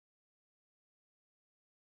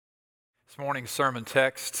This morning's sermon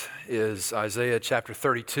text is Isaiah chapter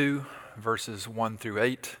 32, verses 1 through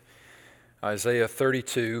 8. Isaiah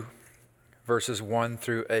 32, verses 1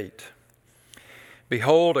 through 8.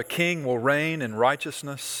 Behold, a king will reign in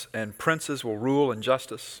righteousness, and princes will rule in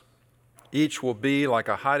justice. Each will be like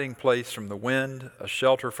a hiding place from the wind, a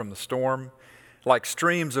shelter from the storm, like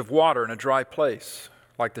streams of water in a dry place,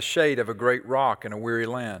 like the shade of a great rock in a weary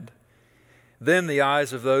land. Then the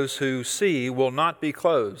eyes of those who see will not be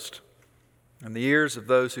closed, and the ears of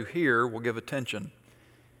those who hear will give attention.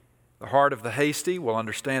 The heart of the hasty will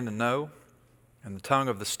understand and know, and the tongue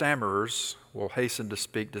of the stammerers will hasten to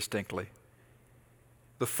speak distinctly.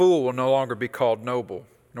 The fool will no longer be called noble,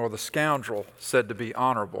 nor the scoundrel said to be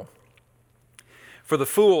honorable. For the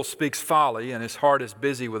fool speaks folly, and his heart is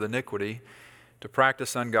busy with iniquity, to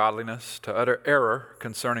practice ungodliness, to utter error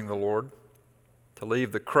concerning the Lord, to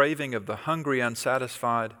leave the craving of the hungry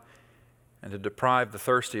unsatisfied, and to deprive the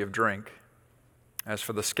thirsty of drink. As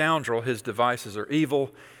for the scoundrel, his devices are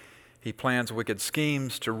evil. He plans wicked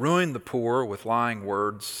schemes to ruin the poor with lying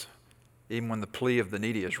words, even when the plea of the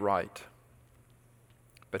needy is right.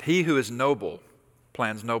 But he who is noble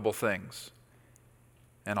plans noble things,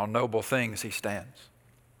 and on noble things he stands.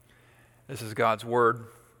 This is God's Word.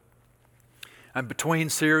 I'm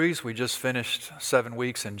between series. We just finished 7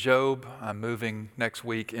 weeks in Job. I'm moving next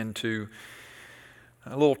week into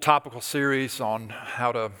a little topical series on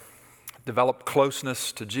how to develop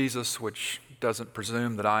closeness to Jesus, which doesn't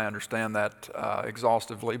presume that I understand that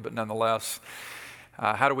exhaustively, but nonetheless,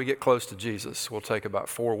 how do we get close to Jesus? We'll take about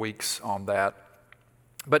 4 weeks on that.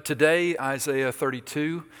 But today, Isaiah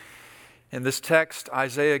 32, in this text,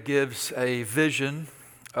 Isaiah gives a vision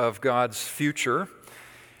of God's future.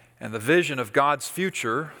 And the vision of God's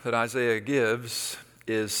future that Isaiah gives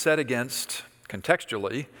is set against,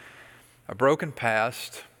 contextually, a broken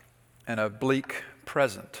past and a bleak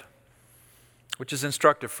present, which is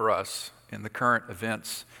instructive for us in the current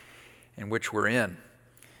events in which we're in.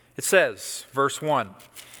 It says, verse 1,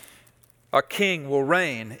 a king will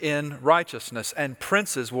reign in righteousness, and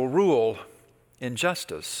princes will rule in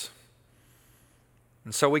justice.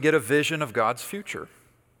 And so we get a vision of God's future.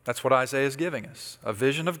 That's what Isaiah is giving us, a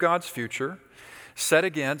vision of God's future set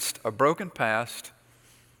against a broken past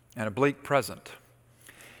and a bleak present.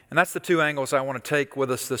 And that's the two angles I want to take with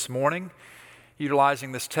us this morning,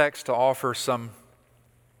 utilizing this text to offer some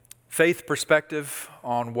faith perspective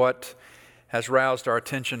on what has roused our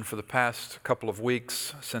attention for the past couple of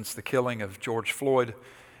weeks since the killing of George Floyd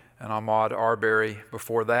and Ahmaud Arbery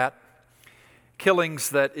before that. Killings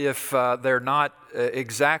that, if they're not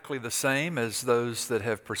exactly the same as those that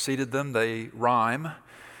have preceded them, they rhyme.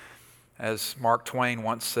 As Mark Twain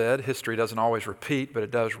once said, history doesn't always repeat, but it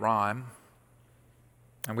does rhyme.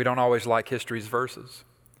 And we don't always like history's verses.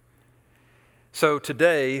 So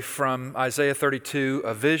today, from Isaiah 32,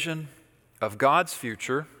 a vision of God's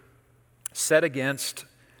future set against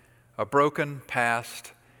a broken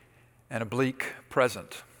past and a bleak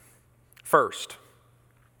present. First,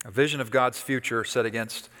 a vision of God's future set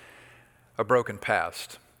against a broken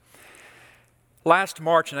past. Last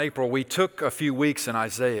March and April, we took a few weeks in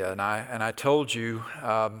Isaiah, and I told you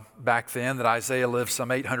back then that Isaiah lived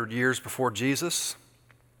some 800 years before Jesus.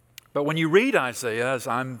 But when you read Isaiah, as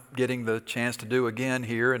I'm getting the chance to do again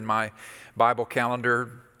here in my Bible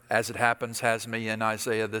calendar, as it happens, has me in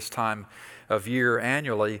Isaiah this time of year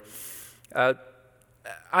annually,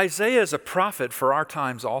 Isaiah is a prophet for our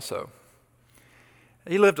times also.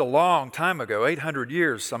 He lived a long time ago, 800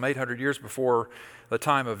 years, some 800 years before the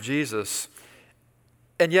time of Jesus.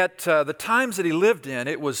 And yet, the times that he lived in,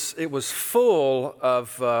 it was full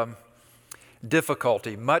of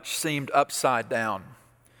difficulty. Much seemed upside down.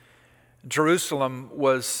 Jerusalem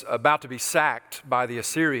was about to be sacked by the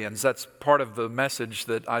Assyrians. That's part of the message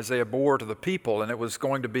that Isaiah bore to the people, and it was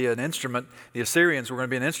going to be an instrument, the Assyrians were going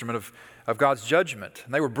to be an instrument of God's judgment,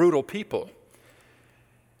 and they were brutal people.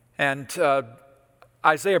 And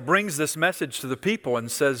Isaiah brings this message to the people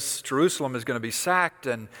and says Jerusalem is going to be sacked,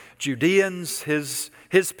 and Judeans, his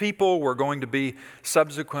people, were going to be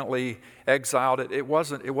subsequently exiled. It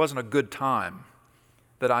wasn't a good time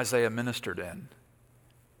that Isaiah ministered in.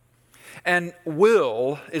 And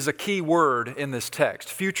will is a key word in this text,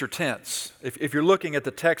 future tense. If you're looking at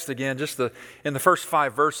the text again, in the first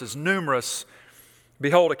 5 verses, numerous,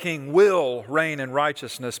 behold, a king will reign in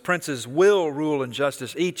righteousness, princes will rule in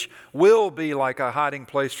justice, each will be like a hiding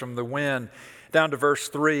place from the wind. Down to verse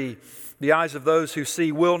 3, the eyes of those who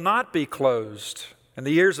see will not be closed, and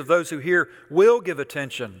the ears of those who hear will give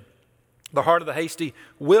attention. The heart of the hasty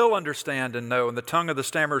will understand and know, and the tongue of the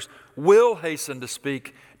stammerers will hasten to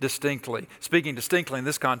speak distinctly. Speaking distinctly in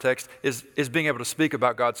this context is being able to speak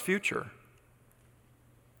about God's future.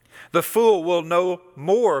 The fool will no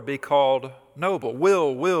more be called noble.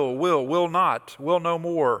 Will not, will no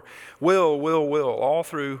more, will, all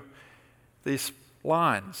through these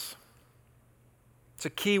lines. It's a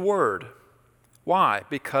key word. Why?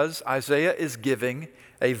 Because Isaiah is giving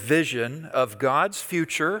a vision of God's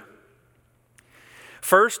future,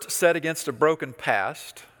 first set against a broken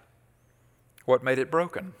past. What made it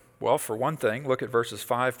broken? Well, for one thing, look at verses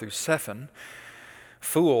 5 through 7.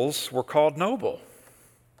 Fools were called noble.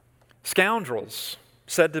 Scoundrels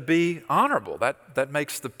said to be honorable. That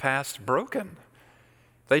makes the past broken.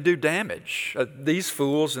 They do damage. These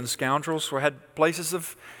fools and scoundrels had places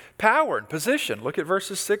of power and position. Look at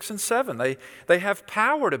verses 6 and 7. They have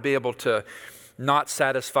power to be able to not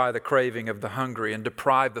satisfy the craving of the hungry and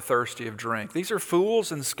deprive the thirsty of drink. These are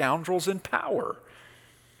fools and scoundrels in power.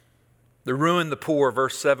 They ruin the poor,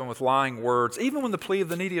 verse 7, with lying words. Even when the plea of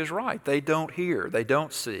the needy is right, they don't hear, they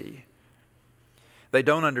don't see, they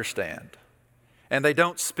don't understand, and they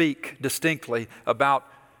don't speak distinctly about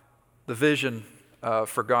the vision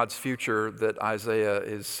for God's future that Isaiah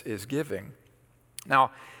is giving.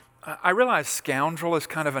 Now, I realize scoundrel is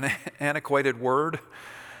kind of an antiquated word.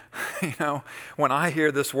 You know, when I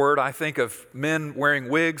hear this word, I think of men wearing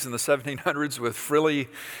wigs in the 1700s with frilly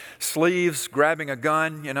sleeves, grabbing a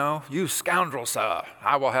gun, you scoundrel, sir,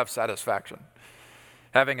 I will have satisfaction.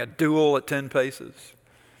 Having a duel at 10 paces.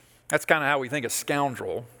 That's kind of how we think of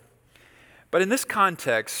scoundrel. But in this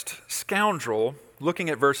context, scoundrel, looking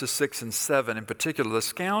at verses 6 and 7 in particular, the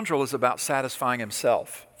scoundrel is about satisfying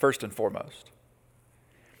himself, first and foremost.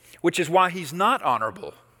 Which is why he's not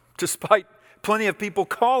honorable, despite plenty of people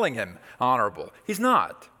calling him honorable. He's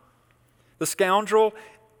not. The scoundrel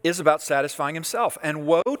is about satisfying himself. And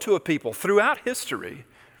woe to a people throughout history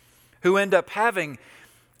who end up having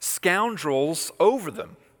scoundrels over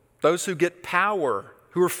them, those who get power,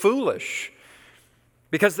 who are foolish,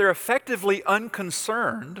 because they're effectively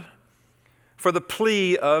unconcerned for the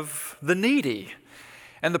plea of the needy.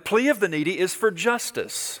 And the plea of the needy is for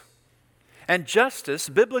justice. And justice,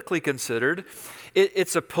 biblically considered,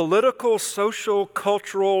 it's a political, social,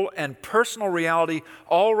 cultural, and personal reality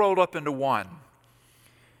all rolled up into one.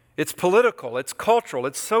 It's political, it's cultural,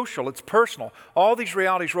 it's social, it's personal. All these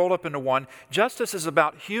realities rolled up into one. Justice is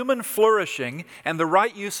about human flourishing and the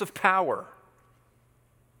right use of power.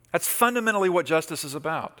 That's fundamentally what justice is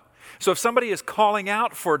about. So if somebody is calling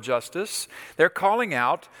out for justice, they're calling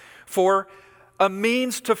out for a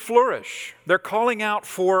means to flourish. They're calling out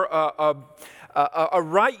for a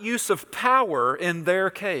right use of power in their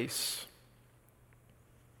case.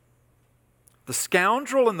 The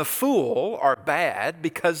scoundrel and the fool are bad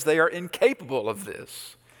because they are incapable of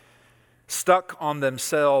this. Stuck on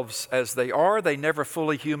themselves as they are, they never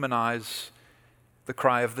fully humanize the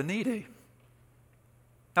cry of the needy.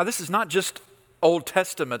 Now, this is not just Old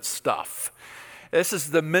Testament stuff. This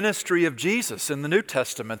is the ministry of Jesus in the New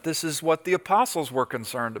Testament. This is what the apostles were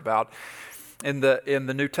concerned about in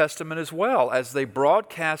the New Testament as well. As they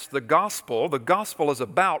broadcast the gospel is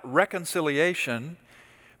about reconciliation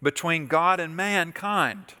between God and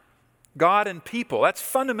mankind, God and people. That's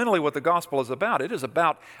fundamentally what the gospel is about. It is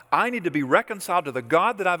about, I need to be reconciled to the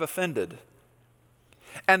God that I've offended.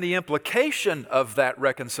 And the implication of that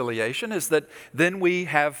reconciliation is that then we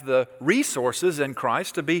have the resources in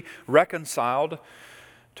Christ to be reconciled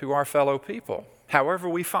to our fellow people, however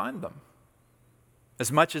we find them,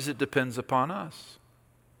 as much as it depends upon us.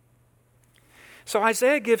 So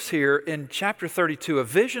Isaiah gives here in chapter 32 a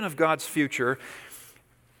vision of God's future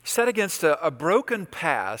set against a broken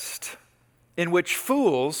past in which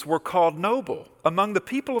fools were called noble among the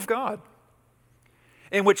people of God,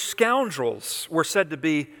 in which scoundrels were said to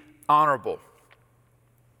be honorable.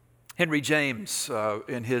 Henry James,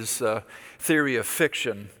 in his theory of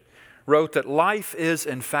fiction, wrote that life is,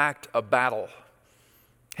 in fact, a battle.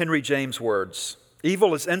 Henry James' words,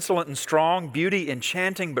 "Evil is insolent and strong, beauty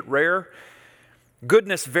enchanting but rare,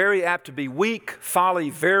 goodness very apt to be weak, folly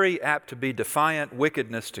very apt to be defiant,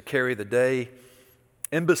 wickedness to carry the day,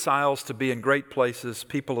 imbeciles to be in great places,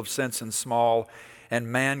 people of sense in small, and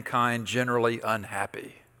mankind generally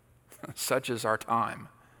unhappy." Such is our time.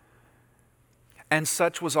 And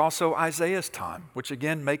such was also Isaiah's time, which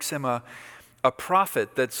again makes him a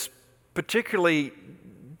prophet that's particularly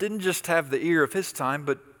didn't just have the ear of his time,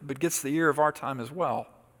 but gets the ear of our time as well.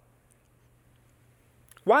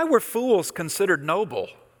 Why were fools considered noble?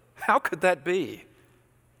 How could that be?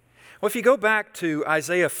 Well, if you go back to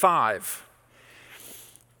Isaiah 5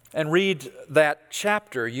 and read that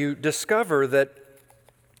chapter, you discover that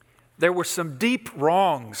there were some deep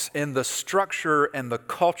wrongs in the structure and the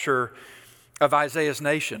culture of Isaiah's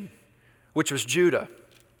nation, which was Judah.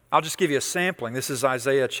 I'll just give you a sampling. This is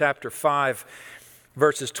Isaiah chapter 5,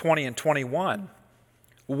 verses 20 and 21.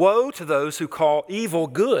 Woe to those who call evil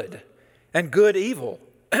good and good evil,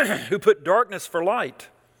 who put darkness for light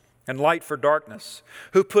and light for darkness,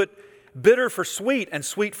 who put bitter for sweet and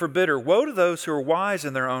sweet for bitter. Woe to those who are wise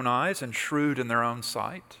in their own eyes and shrewd in their own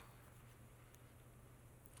sight.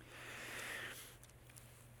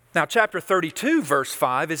 Now, chapter 32, verse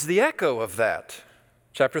 5 is the echo of that.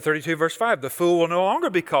 Chapter 32, verse 5, the fool will no longer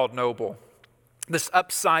be called noble. This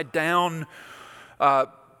upside down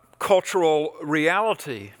cultural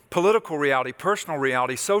reality, political reality, personal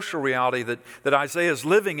reality, social reality that Isaiah is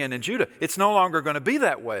living in Judah, it's no longer going to be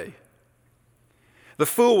that way. The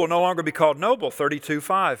fool will no longer be called noble,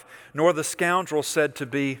 32:5, nor the scoundrel said to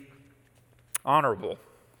be honorable.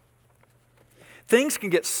 Things can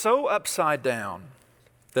get so upside down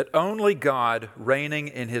that only God, reigning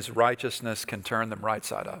in his righteousness, can turn them right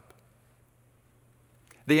side up.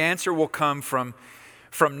 The answer will come from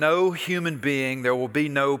no human being. There will be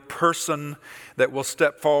no person that will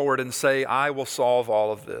step forward and say, I will solve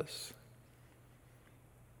all of this.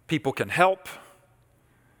 People can help.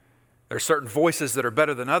 There are certain voices that are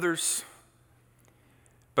better than others.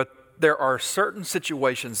 But there are certain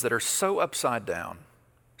situations that are so upside down,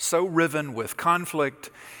 so riven with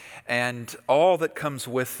conflict and all that comes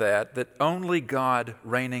with that, that only God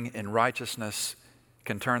reigning in righteousness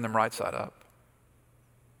can turn them right side up.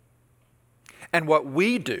 And what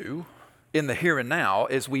we do in the here and now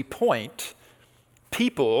is we point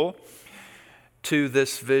people to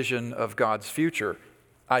this vision of God's future.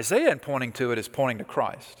 Isaiah, in pointing to it, is pointing to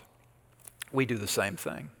Christ. We do the same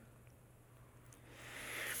thing.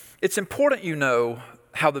 It's important you know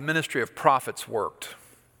how the ministry of prophets worked.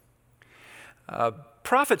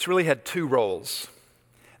 Prophets really had two roles.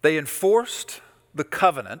 They enforced the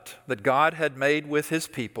covenant that God had made with his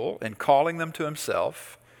people in calling them to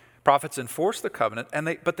himself. Prophets enforced the covenant,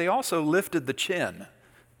 but they also lifted the chin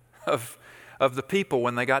of the people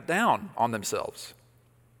when they got down on themselves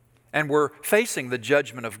and were facing the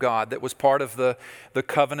judgment of God that was part of the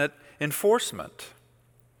covenant enforcement.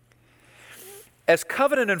 As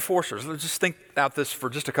covenant enforcers, let's just think out this for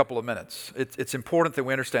just a couple of minutes. It's important that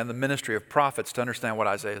we understand the ministry of prophets to understand what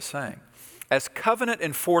Isaiah is saying. As covenant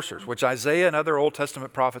enforcers, which Isaiah and other Old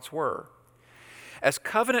Testament prophets were, as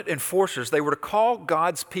covenant enforcers, they were to call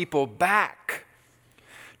God's people back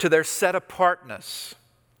to their set-apartness,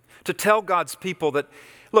 to tell God's people that,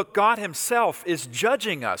 look, God himself is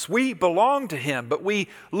judging us. We belong to him, but we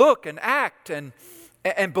look and act and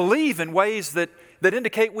believe in ways that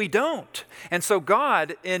indicate we don't. And so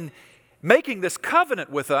God, in making this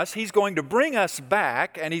covenant with us, he's going to bring us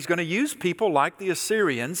back, and he's going to use people like the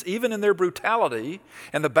Assyrians, even in their brutality,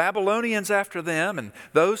 and the Babylonians after them, and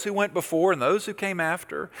those who went before and those who came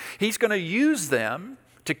after. He's going to use them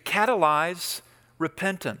to catalyze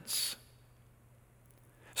repentance.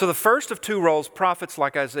 So the first of two roles prophets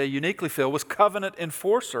like Isaiah uniquely fill was covenant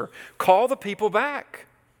enforcer. Call the people back.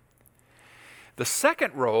 The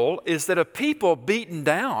second role is that a people beaten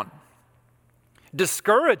down,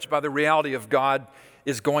 discouraged by the reality of God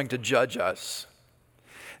is going to judge us,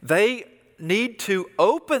 they need to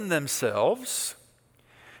open themselves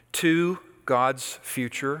to God's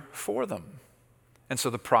future for them. And so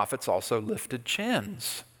the prophets also lifted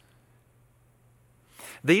chins.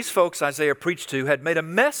 These folks Isaiah preached to had made a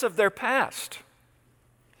mess of their past.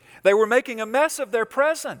 They were making a mess of their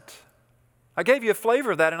present. I gave you a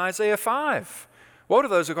flavor of that in Isaiah 5. Woe to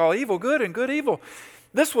those who call evil good and good evil.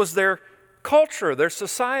 This was their culture, their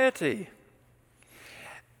society.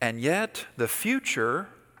 And yet, the future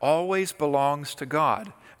always belongs to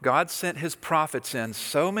God. God sent his prophets in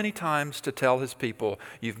so many times to tell his people,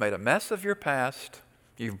 you've made a mess of your past,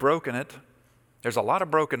 you've broken it. There's a lot of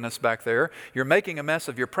brokenness back there. You're making a mess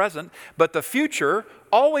of your present, but the future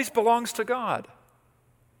always belongs to God.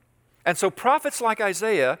 And so prophets like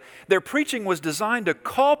Isaiah, their preaching was designed to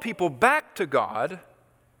call people back to God,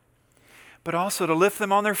 but also to lift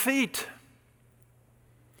them on their feet.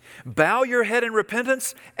 Bow your head in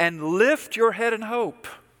repentance and lift your head in hope.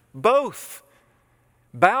 Both.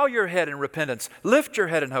 Bow your head in repentance, lift your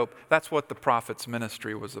head in hope. That's what the prophet's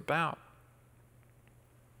ministry was about.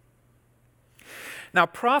 Now,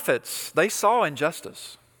 prophets, they saw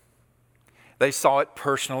injustice. They saw it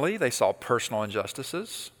personally. They saw personal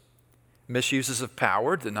injustices, misuses of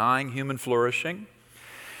power, denying human flourishing.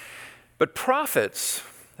 But prophets,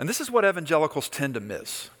 and this is what evangelicals tend to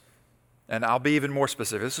miss, and I'll be even more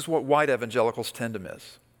specific. This is what white evangelicals tend to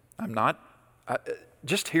miss.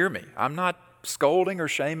 Just hear me. I'm not scolding or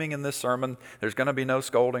shaming in this sermon. There's going to be no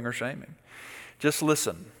scolding or shaming. Just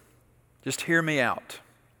listen. Just hear me out.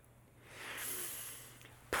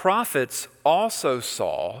 prophets also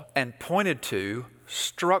saw and pointed to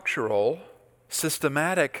structural,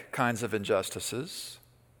 systematic kinds of injustices,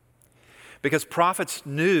 because prophets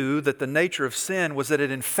knew that the nature of sin was that it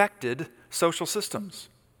infected social systems.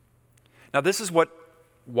 Now, this is what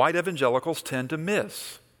white evangelicals tend to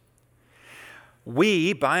miss.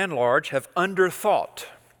 We, by and large, have underthought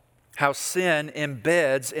how sin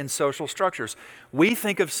embeds in social structures. We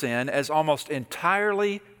think of sin as almost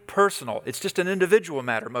entirely personal. It's just an individual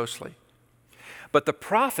matter mostly. But the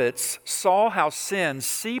prophets saw how sin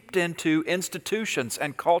seeped into institutions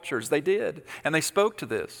and cultures. They did, and they spoke to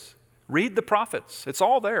this. Read the prophets. It's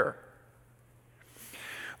all there.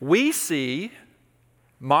 We see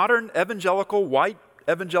modern evangelical, white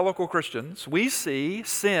evangelical Christians, we see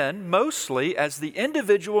sin mostly as the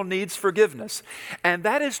individual needs forgiveness. And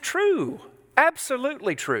that is true,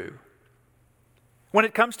 absolutely true. When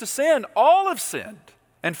it comes to sin, all have sinned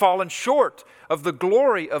and fallen short of the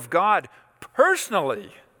glory of God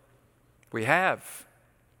personally. We have.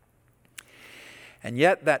 And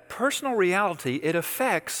yet that personal reality, it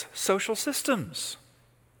affects social systems.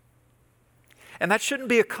 And that shouldn't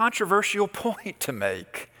be a controversial point to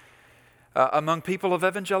make among people of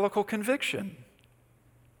evangelical conviction.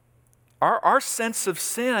 Our sense of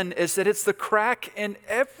sin is that it's the crack in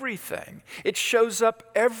everything. It shows up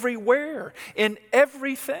everywhere, in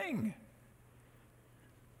everything,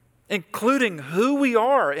 including who we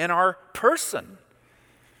are in our person,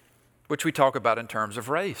 which we talk about in terms of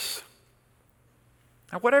race.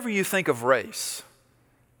 Now, whatever you think of race,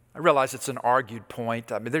 I realize it's an argued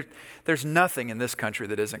point. I mean, there's nothing in this country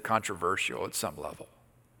that isn't controversial at some level.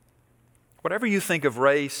 Whatever you think of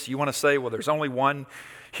race, you want to say, well, there's only one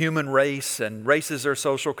human race and races are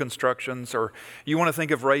social constructions, or you want to think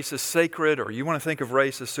of race as sacred, or you want to think of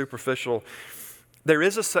race as superficial. There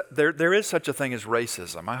is such a thing as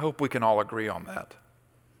racism. I hope we can all agree on that.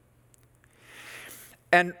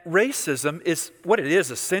 And racism is, what it is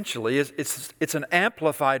essentially, it's an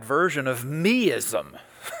amplified version of meism.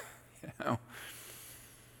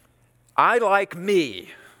 I like me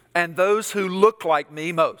and those who look like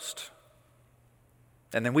me most.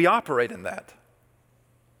 And then we operate in that.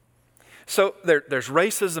 So there's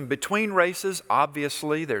racism between races,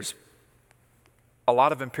 obviously. There's a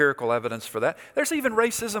lot of empirical evidence for that. There's even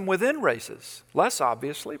racism within races. Less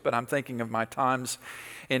obviously, but I'm thinking of my times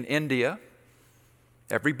in India.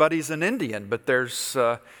 Everybody's an Indian, but there's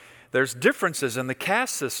differences in the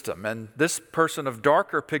caste system, and this person of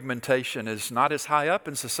darker pigmentation is not as high up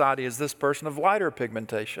in society as this person of lighter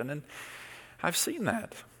pigmentation, and I've seen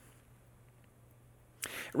that.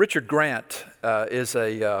 Richard Grant is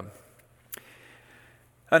an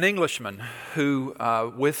Englishman who,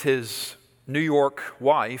 with his New York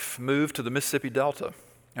wife, moved to the Mississippi Delta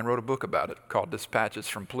and wrote a book about it called Dispatches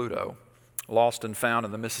from Pluto, Lost and Found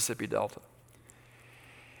in the Mississippi Delta.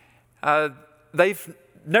 They've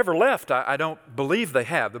never left. I don't believe they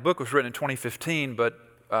have. The book was written in 2015, but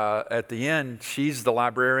at the end, she's the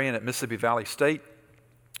librarian at Mississippi Valley State,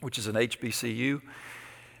 which is an HBCU.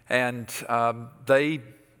 And they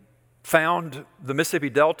found the Mississippi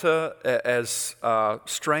Delta as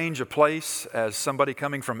strange a place as somebody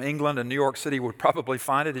coming from England and New York City would probably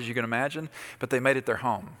find it, as you can imagine, but they made it their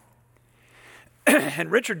home.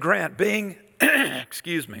 And Richard Grant, being an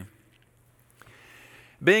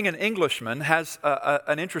Englishman, has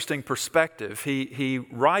an interesting perspective. He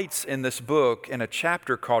writes in this book in a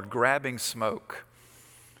chapter called Grabbing Smoke,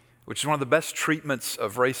 which is one of the best treatments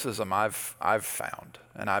of racism I've found.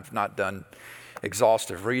 And I've not done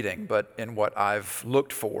exhaustive reading, but in what I've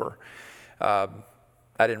looked for, I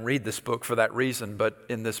didn't read this book for that reason, but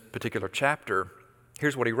in this particular chapter,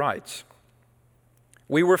 here's what he writes.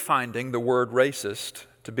 We were finding the word racist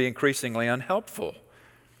to be increasingly unhelpful.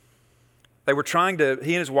 He and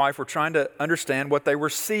his wife were trying to understand what they were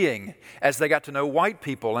seeing as they got to know white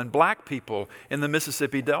people and black people in the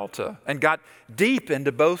Mississippi Delta and got deep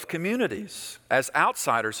into both communities as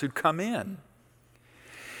outsiders who'd come in.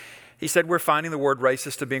 He said, we're finding the word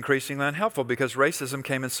racist to be increasingly unhelpful because racism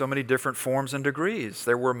came in so many different forms and degrees.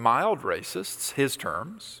 There were mild racists, his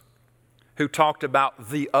terms, who talked about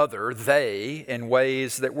the other, they, in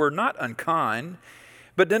ways that were not unkind,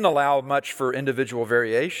 but didn't allow much for individual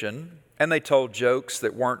variation. And they told jokes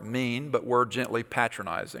that weren't mean, but were gently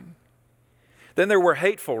patronizing. Then there were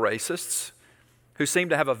hateful racists who seemed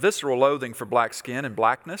to have a visceral loathing for black skin and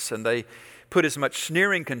blackness, and they put as much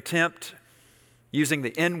sneering contempt using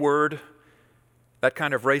the N-word. That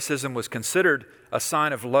kind of racism was considered a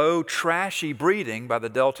sign of low, trashy breeding by the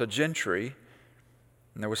Delta gentry,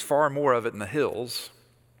 and there was far more of it in the hills.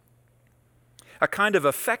 A kind of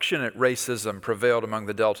affectionate racism prevailed among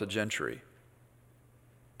the Delta gentry.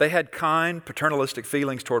 They had kind, paternalistic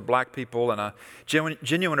feelings toward black people and a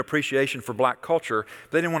genuine appreciation for black culture.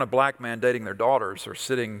 They didn't want a black man dating their daughters or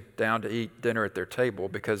sitting down to eat dinner at their table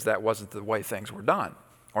because that wasn't the way things were done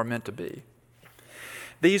or meant to be.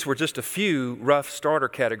 These were just a few rough starter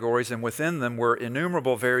categories, and within them were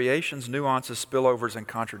innumerable variations, nuances, spillovers, and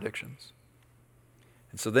contradictions.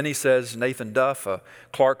 And so then he says, Nathan Duff, a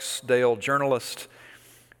Clarksdale journalist,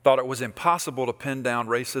 thought it was impossible to pin down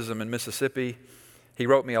racism in Mississippi. He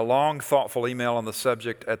wrote me a long, thoughtful email on the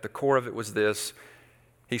subject. At the core of it was this.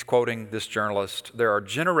 He's quoting this journalist. There are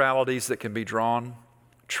generalities that can be drawn,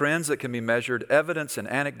 trends that can be measured, evidence and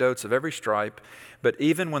anecdotes of every stripe, but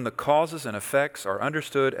even when the causes and effects are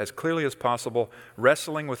understood as clearly as possible,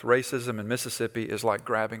 wrestling with racism in Mississippi is like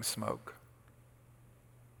grabbing smoke.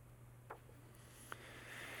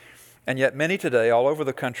 And yet many today all over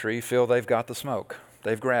the country feel they've got the smoke.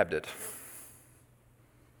 They've grabbed it.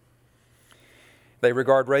 They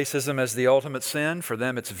regard racism as the ultimate sin. For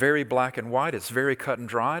them, it's very black and white. It's very cut and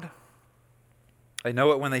dried. They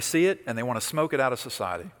know it when they see it, and they want to smoke it out of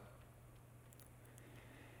society.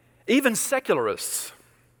 Even secularists,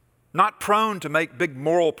 not prone to make big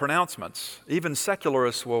moral pronouncements, even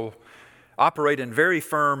secularists will operate in very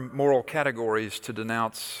firm moral categories to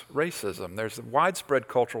denounce racism. There's widespread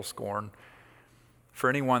cultural scorn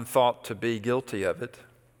for anyone thought to be guilty of it.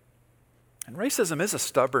 And racism is a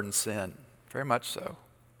stubborn sin, very much so.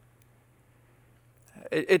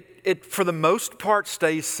 It for the most part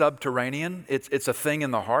stays subterranean. It's a thing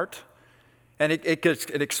in the heart, and it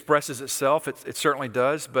expresses itself. It certainly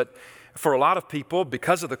does. But for a lot of people,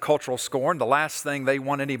 because of the cultural scorn, the last thing they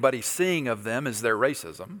want anybody seeing of them is their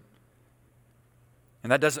racism.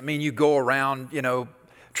 And that doesn't mean you go around,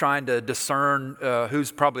 trying to discern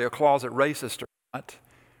who's probably a closet racist or not.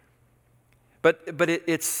 But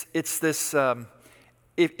it's this.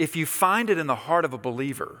 If you find it in the heart of a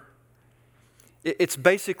believer, it's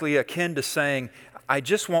basically akin to saying, I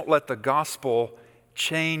just won't let the gospel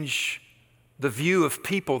change the view of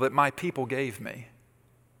people that my people gave me.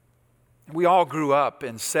 We all grew up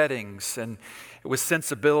in settings and with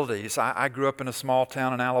sensibilities. I grew up in a small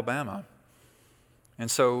town in Alabama, and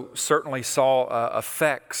so certainly saw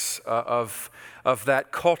effects of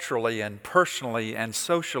that culturally and personally and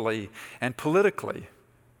socially and politically.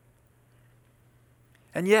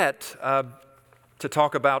 And yet, to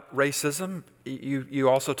talk about racism, you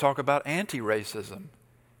also talk about anti-racism.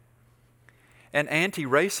 And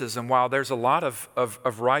anti-racism, while there's a lot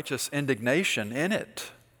of righteous indignation in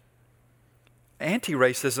it,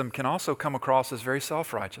 anti-racism can also come across as very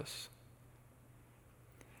self-righteous.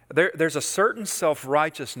 There's a certain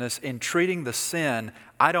self-righteousness in treating the sin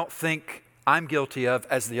I don't think I'm guilty of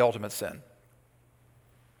as the ultimate sin.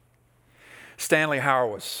 Stanley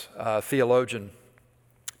Hauerwas, a theologian,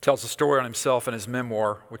 tells a story on himself in his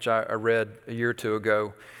memoir, which I read a year or two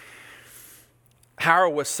ago.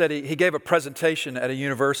 Hauerwas said he gave a presentation at a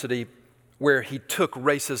university where he took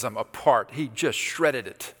racism apart. He just shredded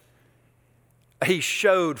it. He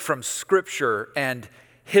showed from Scripture and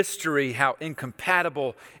history how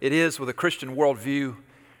incompatible it is with a Christian worldview.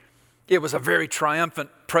 It was a very triumphant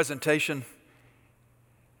presentation.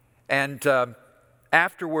 And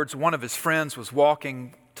afterwards, one of his friends was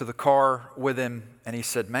walking to the car with him, and he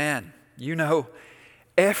said, man,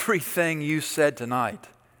 everything you said tonight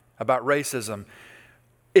about racism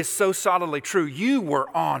is so solidly true. You were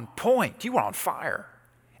on point. You were on fire.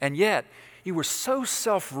 And yet, you were so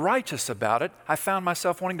self-righteous about it, I found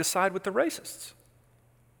myself wanting to side with the racists.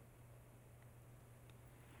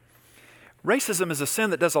 Racism is a sin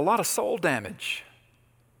that does a lot of soul damage.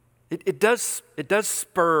 It does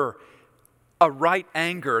spur a right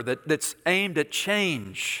anger that's aimed at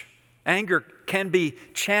change. Anger can be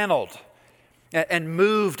channeled and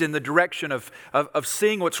moved in the direction of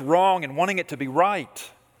seeing what's wrong and wanting it to be right.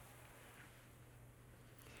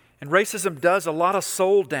 And racism does a lot of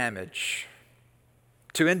soul damage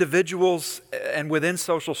to individuals and within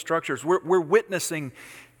social structures. We're witnessing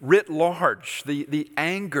writ large the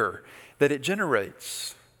anger that it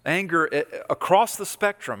generates. Anger across the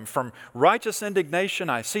spectrum, from righteous indignation,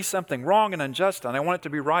 I see something wrong and unjust and I want it to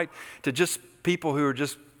be right, to just people who are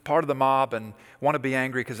just part of the mob and want to be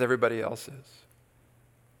angry because everybody else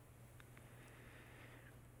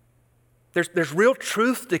is. There's real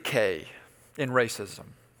truth decay in racism.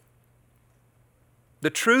 The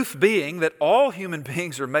truth being that all human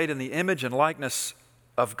beings are made in the image and likeness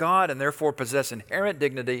of God and therefore possess inherent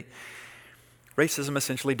dignity. Racism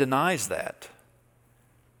essentially denies that.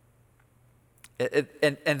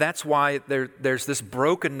 And that's why there's this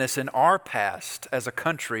brokenness in our past as a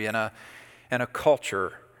country and a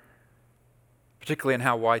culture, particularly in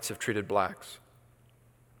how whites have treated blacks.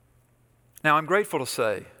 Now, I'm grateful to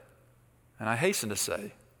say, and I hasten to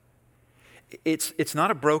say, it's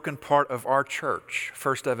not a broken part of our church,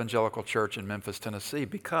 First Evangelical Church in Memphis, Tennessee,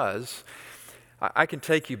 because I can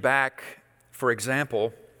take you back, for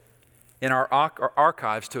example, in our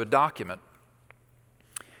archives to a document.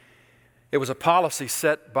 It was a policy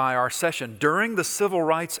set by our session during the Civil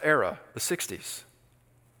Rights era, the 60s.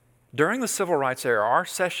 During the Civil Rights era, our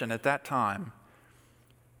session at that time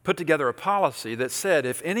put together a policy that said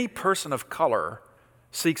if any person of color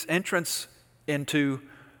seeks entrance into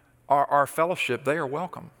our fellowship, they are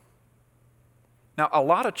welcome. Now, a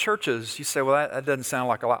lot of churches, you say, well, that doesn't sound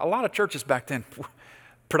like a lot. A lot of churches back then,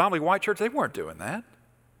 predominantly white churches, they weren't doing that.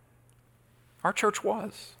 Our church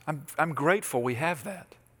was. I'm grateful we have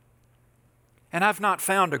that. And I've not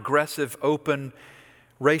found aggressive, open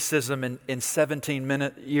racism in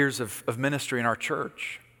 17 years of ministry in our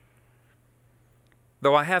church.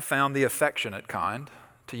 Though I have found the affectionate kind,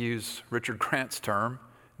 to use Richard Grant's term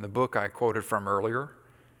in the book I quoted from earlier.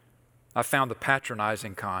 I found the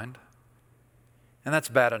patronizing kind, and that's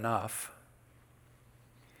bad enough.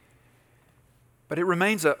 But it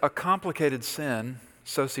remains a complicated sin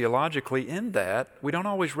sociologically in that we don't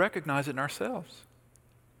always recognize it in ourselves.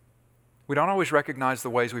 We don't always recognize the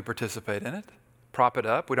ways we participate in it, prop it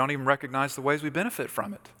up. We don't even recognize the ways we benefit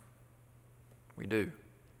from it. We do,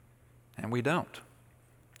 and we don't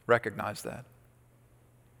recognize that.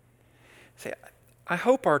 See, I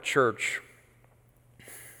hope our church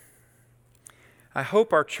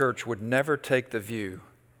would never take the view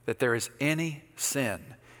that there is any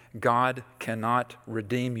sin God cannot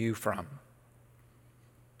redeem you from.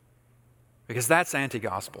 Because that's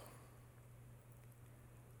anti-gospel.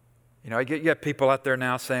 You know, you get people out there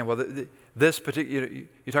now saying, well, this particular,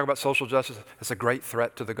 you talk about social justice, it's a great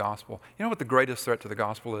threat to the gospel. You know what the greatest threat to the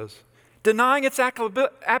gospel is? Denying its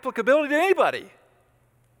applicability to anybody.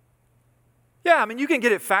 Yeah, I mean, you can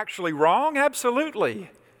get it factually wrong,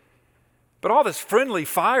 absolutely. But all this friendly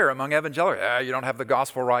fire among evangelicals, you don't have the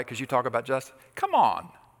gospel right because you talk about justice. Come on.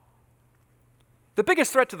 The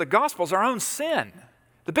biggest threat to the gospel is our own sin.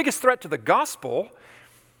 The biggest threat to the gospel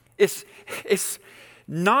is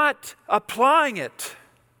not applying it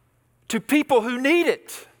to people who need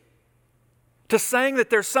it, to saying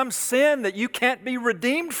that there's some sin that you can't be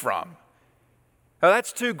redeemed from. Now,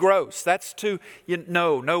 that's too gross. That's too,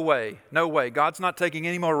 no way. God's not taking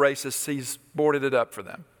any more racists. He's boarded it up for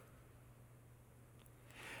them.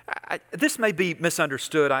 This may be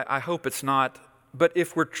misunderstood. I hope it's not. But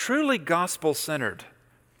if we're truly gospel-centered,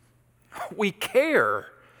 we care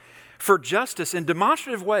for justice in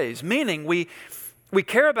demonstrative ways, meaning we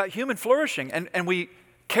care about human flourishing and we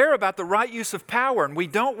care about the right use of power, and we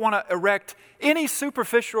don't want to erect any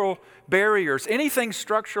superficial barriers, anything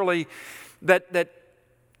structurally that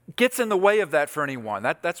gets in the way of that for anyone.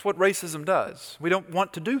 That's what racism does. We don't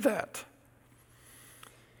want to do that.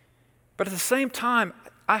 But at the same time,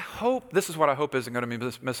 this is what I hope isn't going to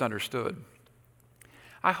be misunderstood.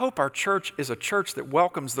 I hope our church is a church that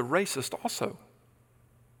welcomes the racist also.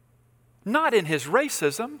 Not in his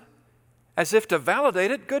racism, as if to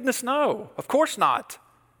validate it. Goodness, no. Of course not.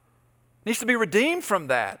 Needs to be redeemed from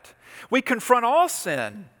that. We confront all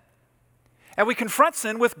sin. And we confront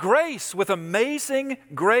sin with grace, with amazing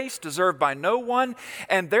grace deserved by no one.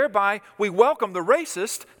 And thereby we welcome the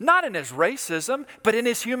racist, not in his racism, but in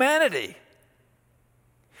his humanity.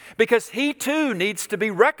 Because he too needs to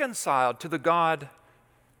be reconciled to the God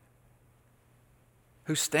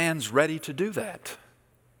who stands ready to do that.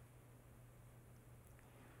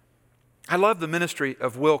 I love the ministry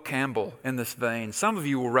of Will Campbell in this vein. Some of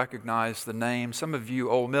you will recognize the name. Some of you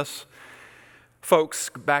Ole Miss folks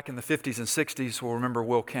back in the 50s and 60s will remember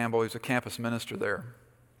Will Campbell. He was a campus minister there.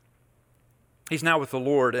 He's now with the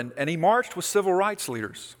Lord, and he marched with civil rights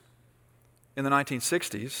leaders in the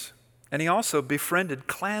 1960s, and he also befriended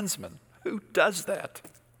Klansmen. Who does that?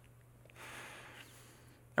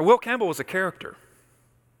 And Will Campbell was a character.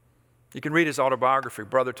 You can read his autobiography,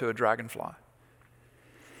 Brother to a Dragonfly.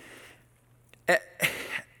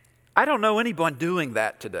 I don't know anyone doing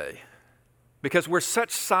that today because we're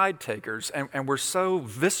such side takers and we're so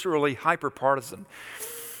viscerally hyper-partisan.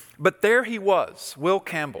 But there he was, Will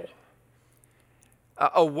Campbell,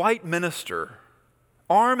 a white minister,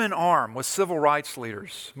 arm in arm with civil rights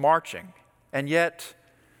leaders, marching, and yet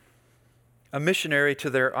a missionary to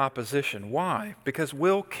their opposition. Why? Because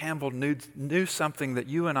Will Campbell knew something that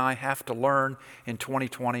you and I have to learn in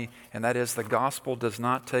 2020, and that is the gospel does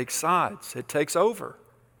not take sides. It takes over.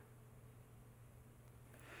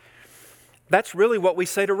 That's really what we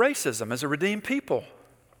say to racism as a redeemed people.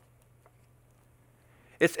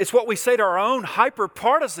 It's what we say to our own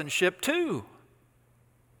hyper-partisanship too.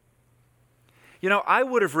 You know, I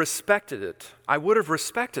would have respected it. I would have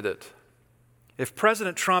respected it if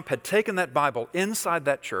President Trump had taken that Bible inside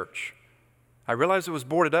that church. I realize it was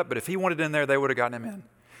boarded up, but if he wanted in there, they would have gotten him in.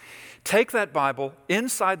 Take that Bible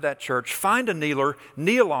inside that church, find a kneeler,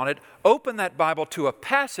 kneel on it, open that Bible to a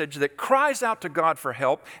passage that cries out to God for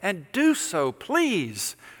help, and do so,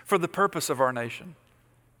 please, for the purpose of our nation.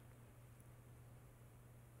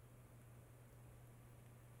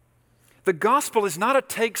 The gospel is not a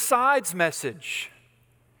take sides message.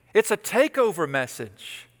 It's a takeover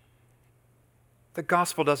message. The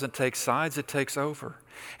gospel doesn't take sides, it takes over.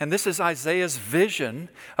 And this is Isaiah's vision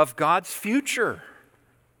of God's future.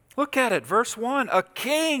 Look at it, verse 1. A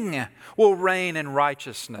king will reign in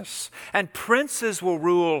righteousness, and princes will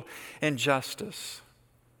rule in justice.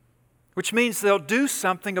 Which means they'll do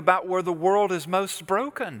something about where the world is most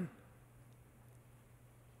broken.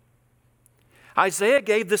 Isaiah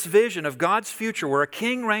gave this vision of God's future where a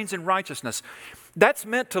king reigns in righteousness. That's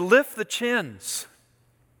meant to lift the chins.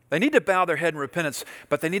 They need to bow their head in repentance,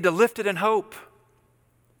 but they need to lift it in hope.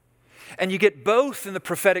 And you get both in the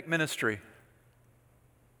prophetic ministry.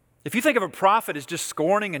 If you think of a prophet as just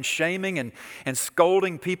scorning and shaming and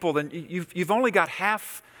scolding people, then you've only got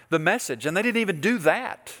half the message. And they didn't even do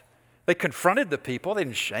that. They confronted the people. They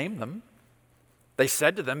didn't shame them. They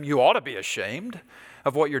said to them, you ought to be ashamed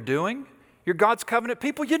of what you're doing. You're God's covenant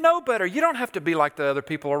people. You know better. You don't have to be like the other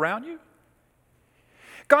people around you.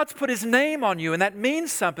 God's put His name on you, and that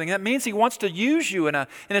means something. That means He wants to use you in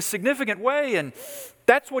a significant way, and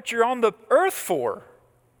that's what you're on the earth for.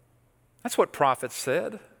 That's what prophets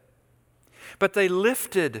said. But they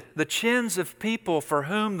lifted the chins of people for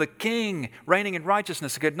whom the king reigning in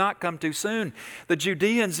righteousness could not come too soon. The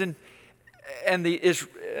Judeans and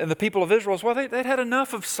the people of Israel, well, they'd had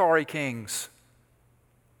enough of sorry kings.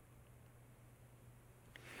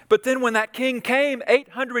 But then when that king came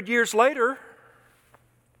 800 years later,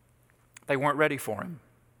 they weren't ready for him.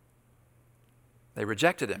 They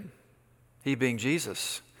rejected him, he being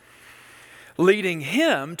Jesus, leading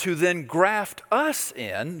him to then graft us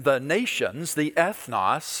in, the nations, the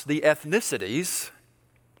ethnos, the ethnicities,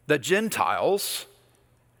 the Gentiles.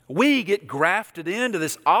 We get grafted into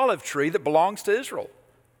this olive tree that belongs to Israel.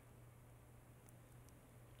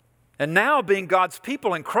 And now, being God's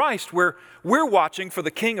people in Christ, we're watching for the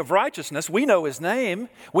King of Righteousness. We know His name.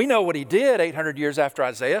 We know what He did 800 years after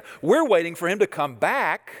Isaiah. We're waiting for Him to come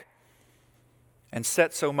back and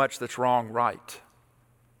set so much that's wrong right.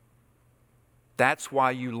 That's why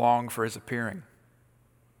you long for His appearing.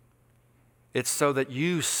 It's so that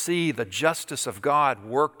you see the justice of God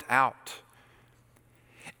worked out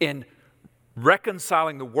in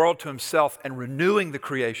reconciling the world to Himself and renewing the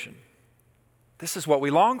creation. This is what we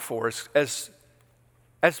long for as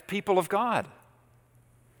people of God.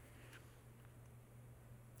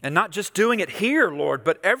 And not just doing it here, Lord,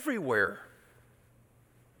 but everywhere.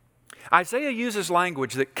 Isaiah uses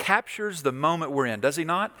language that captures the moment we're in, does he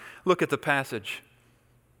not? Look at the passage.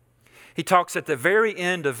 He talks at the very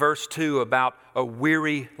end of verse 2 about a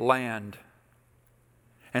weary land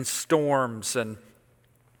and storms. And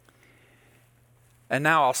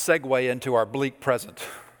now I'll segue into our bleak present.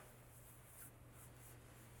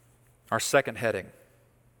 Our second heading.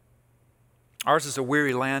 Ours is a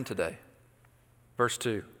weary land today. Verse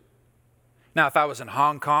 2. Now, if I was in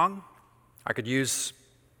Hong Kong, I could use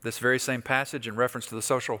this very same passage in reference to the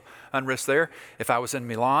social unrest there. If I was in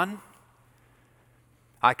Milan,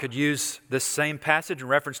 I could use this same passage in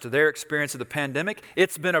reference to their experience of the pandemic.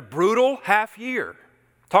 It's been a brutal half year.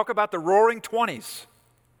 Talk about the roaring 20s.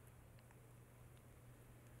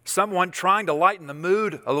 Someone trying to lighten the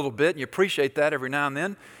mood a little bit, and you appreciate that every now and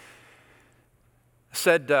then,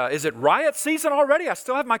 said, is it riot season already? I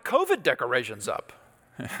still have my COVID decorations up.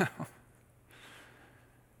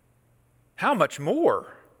 How much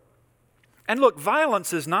more? And look,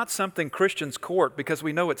 violence is not something Christians court because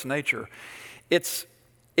we know its nature.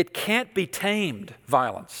 It can't be tamed,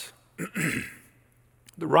 violence.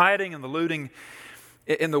 The rioting and the looting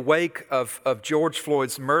in the wake of George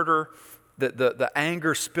Floyd's murder, the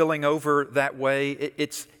anger spilling over that way,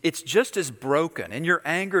 it's just as broken. In your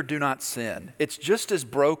anger, do not sin. It's just as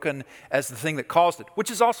broken as the thing that caused it, which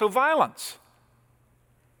is also violence.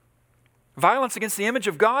 Violence against the image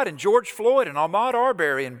of God and George Floyd and Ahmaud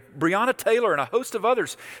Arbery and Breonna Taylor and a host of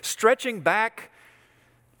others, stretching back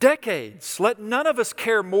decades. Let none of us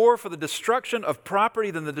care more for the destruction of property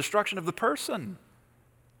than the destruction of the person.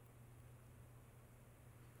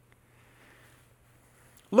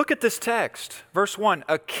 Look at this text, verse 1.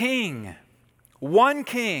 A king, one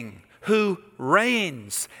king who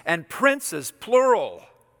reigns, and princes, plural,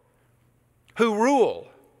 who rule.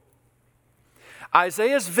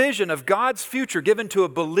 Isaiah's vision of God's future given to a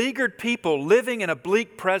beleaguered people living in a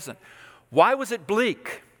bleak present. Why was it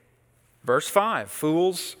bleak? Verse 5,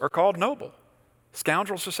 fools are called noble.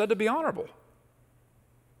 Scoundrels are said to be honorable.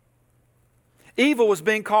 Evil was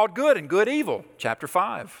being called good and good evil. Chapter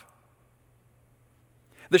 5.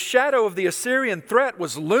 The shadow of the Assyrian threat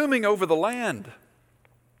was looming over the land.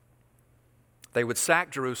 They would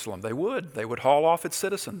sack Jerusalem. They would haul off its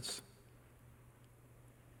citizens.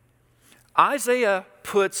 Isaiah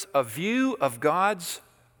puts a view of God's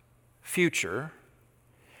future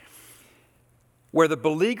where the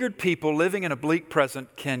beleaguered people living in a bleak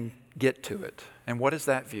present can get to it. And what is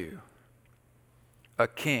that view? A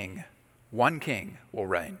king, one king, will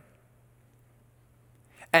reign.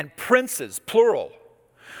 And princes, plural,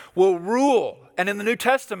 will rule. And in the New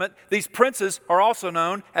Testament, these princes are also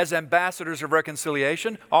known as ambassadors of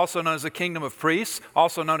reconciliation, also known as the kingdom of priests,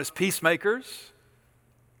 also known as peacemakers.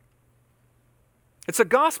 It's a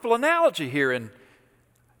gospel analogy here in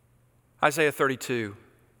Isaiah 32.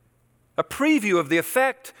 A preview of the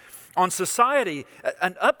effect on society,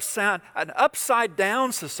 an upside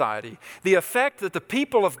down society. The effect that the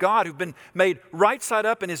people of God who've been made right side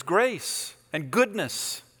up in His grace and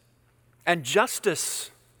goodness and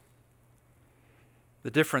justice,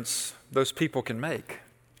 the difference those people can make.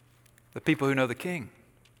 The people who know the King.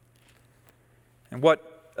 And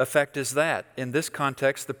what effect is that? In this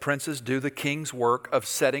context, the princes do the king's work of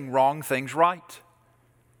setting wrong things right,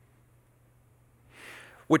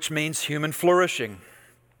 which means human flourishing,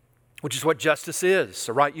 which is what justice is,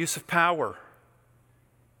 a right use of power.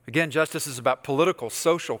 Again, justice is about political,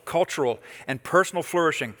 social, cultural, and personal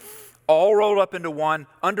flourishing, all rolled up into one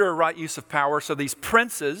under a right use of power. So these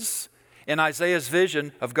princes, in Isaiah's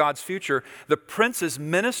vision of God's future, the princes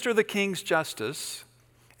minister the king's justice,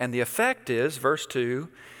 and the effect is, verse 2,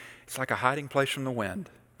 it's like a hiding place from the wind.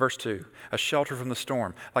 Verse 2, a shelter from the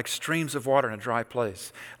storm, like streams of water in a dry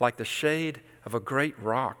place, like the shade of a great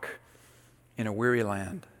rock in a weary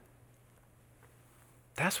land.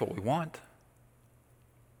 That's what we want,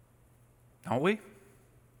 don't we?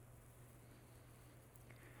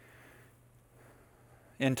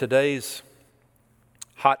 In today's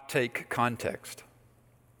hot take context,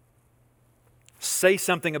 say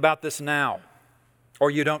something about this now, or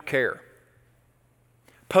you don't care.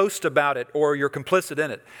 Post about it, or you're complicit in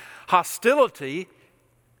it. Hostility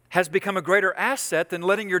has become a greater asset than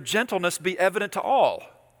letting your gentleness be evident to all.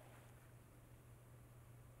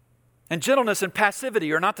 And gentleness and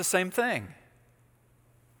passivity are not the same thing.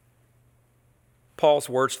 Paul's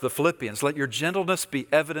words to the Philippians, let your gentleness be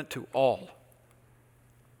evident to all.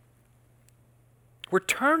 We're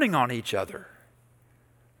turning on each other,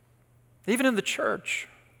 even in the church.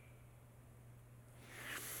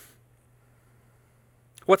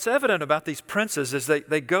 What's evident about these princes is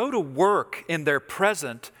they go to work in their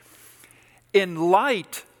present in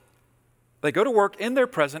light of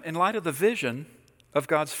the vision of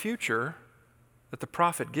God's future that the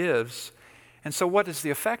prophet gives. And so what is the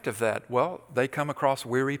effect of that? Well, they come across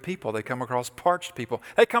weary people. They come across parched people.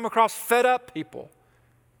 They come across fed up people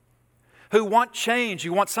who want change,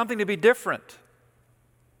 who want something to be different,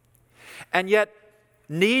 and yet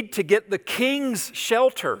need to get the king's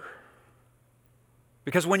shelter.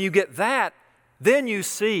 Because when you get that, then you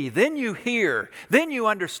see, then you hear, then you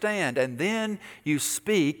understand, and then you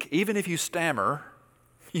speak. Even if you stammer,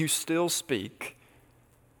 you still speak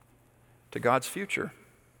to God's future.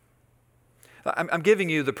 I'm giving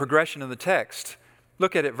you the progression of the text.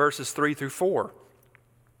 Look at it, verses 3 through 4.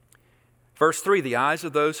 Verse 3, the eyes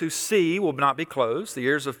of those who see will not be closed. The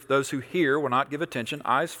ears of those who hear will not give attention.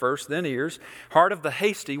 Eyes first, then ears. Heart of the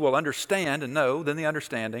hasty will understand and know, then the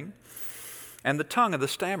understanding. And the tongue of the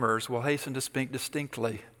stammerers will hasten to speak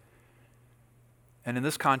distinctly. And in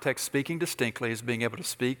this context, speaking distinctly is being able to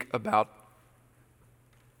speak about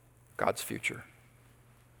God's future.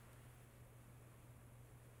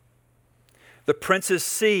 The princes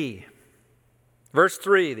see. Verse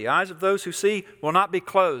 3, the eyes of those who see will not be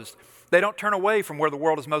closed. They don't turn away from where the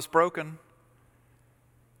world is most broken.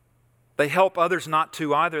 They help others not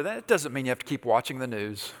to either. That doesn't mean you have to keep watching the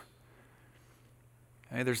news.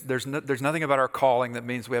 Okay, there's nothing about our calling that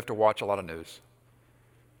means we have to watch a lot of news.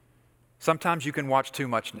 Sometimes you can watch too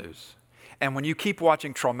much news. And when you keep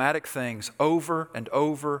watching traumatic things over and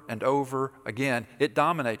over and over again, it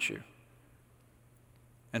dominates you.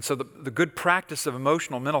 And so the good practice of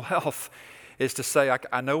emotional mental health is to say,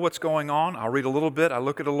 I know what's going on, I'll read a little bit, I'll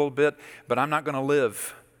look at it a little bit, but I'm not going to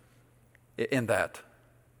live in that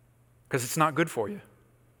because it's not good for you.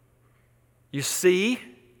 You see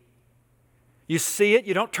it,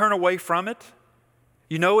 you don't turn away from it,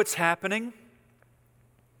 you know it's happening.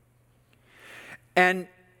 And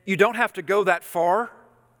you don't have to go that far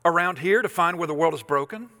around here to find where the world is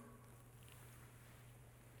broken.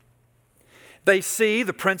 They see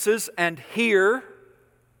the princes and hear,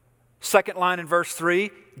 second line in verse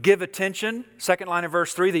 3, give attention. Second line in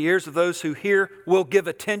verse 3, the ears of those who hear will give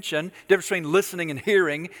attention. The difference between listening and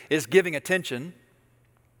hearing is giving attention.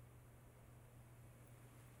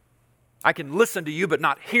 I can listen to you but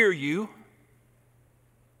not hear you.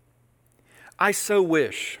 I so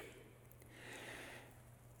wish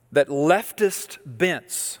that leftist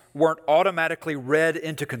bents weren't automatically read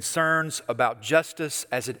into concerns about justice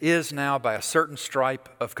as it is now by a certain stripe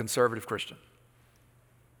of conservative Christian.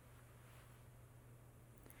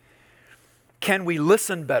 Can we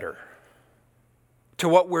listen better to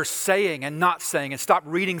what we're saying and not saying and stop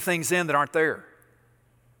reading things in that aren't there?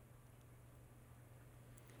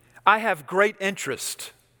 I have great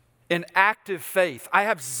interest in active faith. I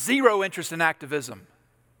have zero interest in activism,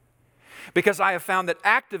 because I have found that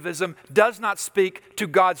activism does not speak to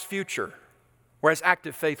God's future, whereas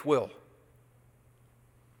active faith will.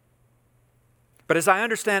 But as I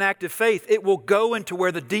understand active faith, it will go into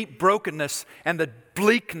where the deep brokenness and the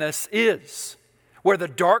bleakness is, where the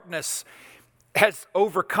darkness has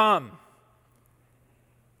overcome,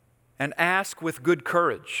 and ask with good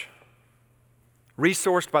courage,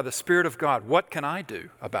 resourced by the Spirit of God, what can I do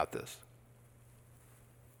about this?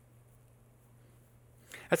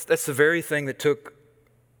 That's the very thing that took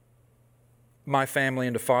my family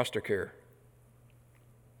into foster care.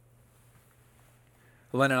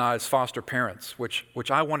 Lynn and I as foster parents, which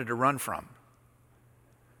I wanted to run from.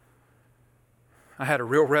 I had a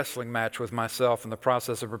real wrestling match with myself in the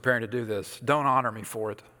process of preparing to do this. Don't honor me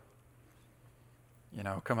for it. You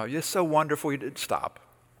know, come up, it's so wonderful. You did stop.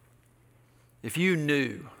 If you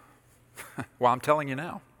knew, well, I'm telling you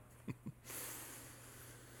now.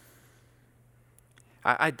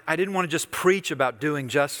 I didn't want to just preach about doing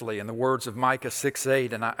justly in the words of Micah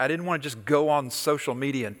 6:8, and I didn't want to just go on social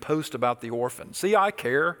media and post about the orphan. See, I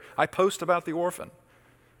care. I post about the orphan.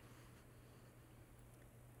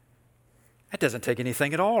 That doesn't take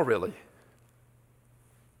anything at all, really,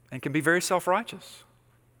 and can be very self-righteous,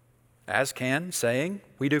 as can saying,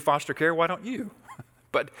 we do foster care, why don't you?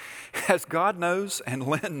 But as God knows and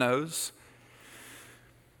Lynn knows,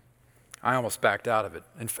 I almost backed out of it.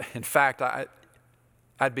 In fact,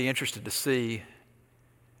 I'd be interested to see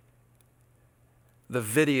the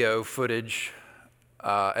video footage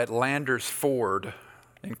at Landers Ford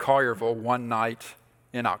in Collierville one night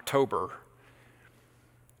in October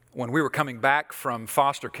when we were coming back from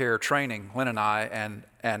foster care training, Lynn and I,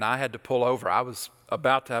 and I had to pull over. I was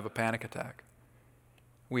about to have a panic attack.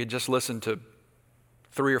 We had just listened to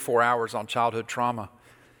 3 or 4 hours on childhood trauma.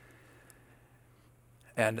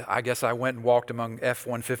 And I guess I went and walked among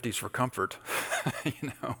F-150s for comfort,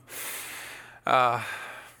 you know. But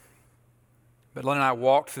Lynn and I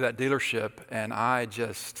walked through that dealership, and I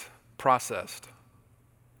just processed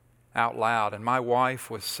out loud. And my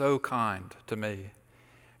wife was so kind to me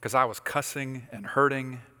because I was cussing and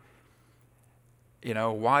hurting. You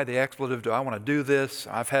know, why the expletive? Do I want to do this?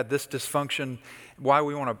 I've had this dysfunction. Why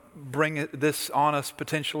we want to bring this on us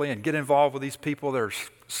potentially and get involved with these people that are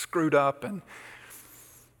screwed up. And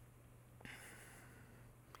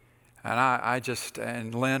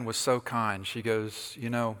and Lynn was so kind. She goes, you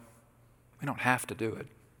know, we don't have to do it.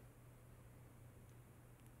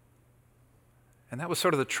 And that was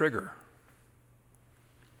sort of the trigger.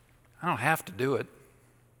 I don't have to do it,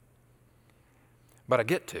 but I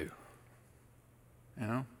get to. You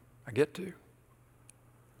know, I get to.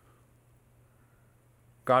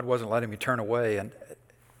 God wasn't letting me turn away, and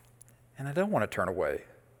I don't want to turn away.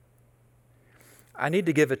 I need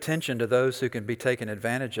to give attention to those who can be taken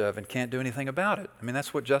advantage of and can't do anything about it. I mean,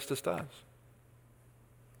 that's what justice does.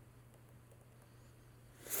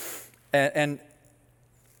 And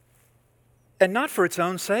not for its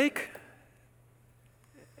own sake,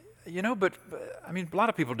 you know, but I mean, a lot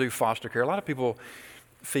of people do foster care. A lot of people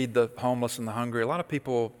feed the homeless and the hungry. A lot of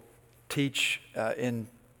people teach in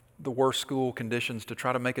the worst school conditions to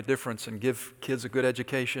try to make a difference and give kids a good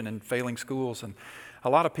education in failing schools. And a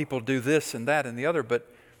lot of people do this and that and the other, but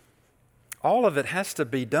all of it has to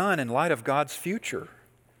be done in light of God's future.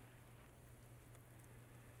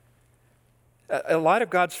 In light of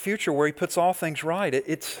God's future where He puts all things right.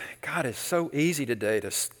 God is so easy today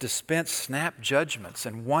to dispense snap judgments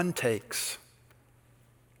and one takes.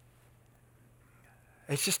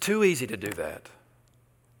 It's just too easy to do that.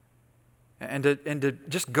 And to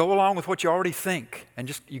just go along with what you already think. And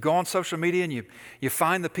just you go on social media and you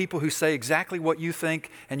find the people who say exactly what you think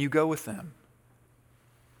and you go with them.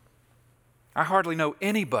 I hardly know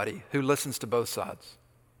anybody who listens to both sides.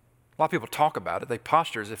 A lot of people talk about it. They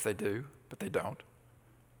posture as if they do, but they don't.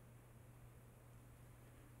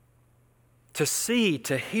 To see,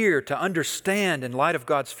 to hear, to understand in light of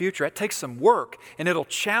God's future, it takes some work, and it'll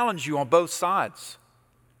challenge you on both sides.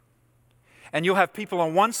 And you'll have people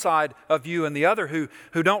on one side of you and the other who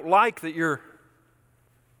don't like that you're,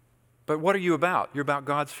 but what are you about? You're about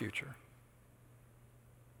God's future.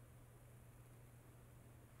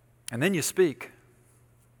 And then you speak.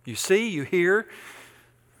 You see, you hear,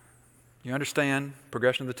 you understand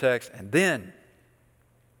progression of the text, and then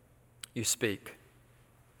you speak.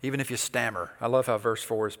 Even if you stammer. I love how verse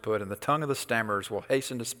 4 is put, and the tongue of the stammerers will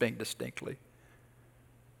hasten to speak distinctly.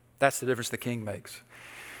 That's the difference the King makes.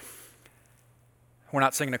 We're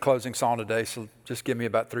not singing a closing song today, so just give me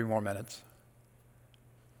about 3 more minutes.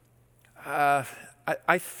 I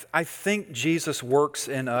think Jesus works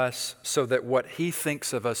in us so that what He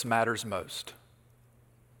thinks of us matters most.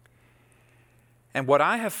 And what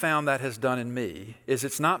I have found that has done in me is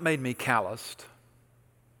it's not made me calloused.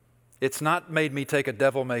 It's not made me take a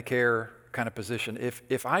devil-may-care kind of position.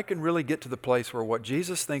 If I can really get to the place where what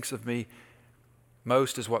Jesus thinks of me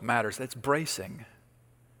most is what matters, it's bracing.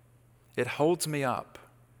 It holds me up.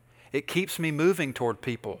 It keeps me moving toward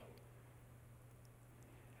people,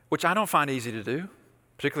 which I don't find easy to do,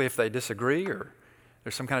 particularly if they disagree or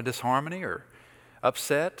there's some kind of disharmony or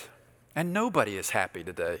upset. And nobody is happy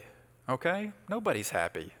today, okay? Nobody's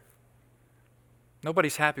happy.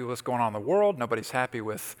 Nobody's happy with what's going on in the world. Nobody's happy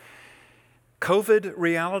with COVID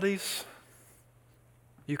realities.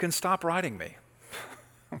 You can stop writing me,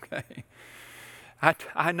 okay?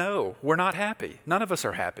 I know we're not happy. None of us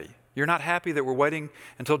are happy. You're not happy that we're waiting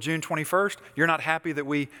until June 21st? You're not happy that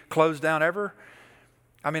we close down ever?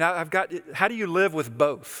 I mean, how do you live with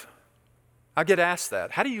both? I get asked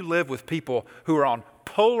that. How do you live with people who are on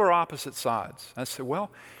polar opposite sides? I say,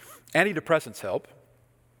 well, antidepressants help.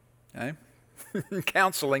 Okay?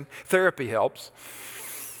 Counseling, therapy helps.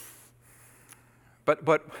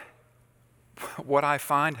 But what I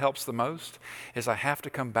find helps the most is I have to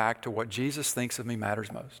come back to what Jesus thinks of me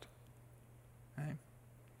matters most. Okay?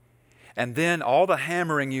 And then all the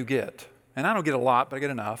hammering you get, and I don't get a lot, but I get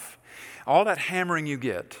enough, all that hammering you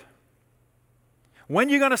get. When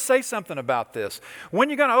are you going to say something about this? When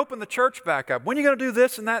are you going to open the church back up? When are you going to do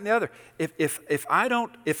this and that and the other? If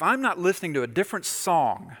I'm not listening to a different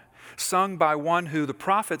song sung by one who the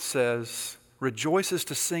prophet says rejoices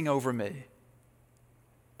to sing over me,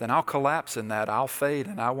 then I'll collapse in that. I'll fade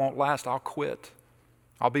and I won't last. I'll quit.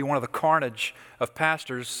 I'll be one of the carnage of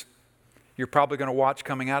pastors you're probably going to watch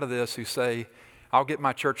coming out of this who say, I'll get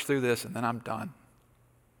my church through this and then I'm done.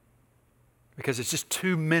 Because it's just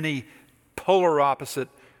too many polar opposite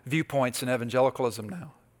viewpoints in evangelicalism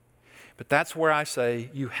now. But that's where I say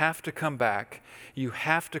you have to come back. You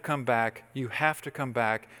have to come back. You have to come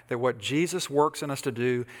back. That what Jesus works in us to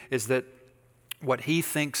do is that what He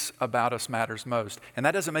thinks about us matters most. And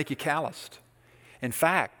that doesn't make you calloused. In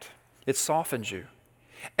fact, it softens you.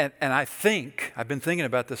 And I think, I've been thinking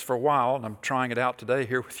about this for a while, and I'm trying it out today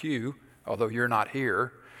here with you, although you're not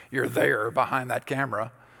here. You're there behind that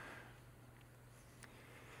camera.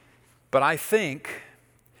 But I think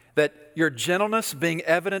that your gentleness being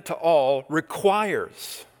evident to all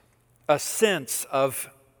requires a sense of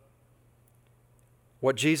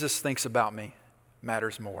what Jesus thinks about me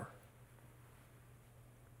matters more.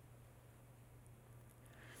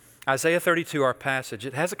 Isaiah 32, our passage,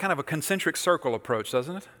 it has a kind of a concentric circle approach,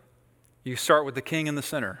 doesn't it? You start with the king in the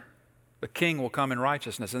center. The king will come in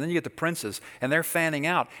righteousness. And then you get the princes, and they're fanning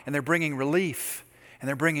out, and they're bringing relief, and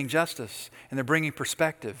they're bringing justice, and they're bringing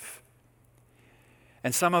perspective.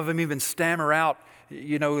 And some of them even stammer out,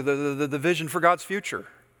 the vision for God's future.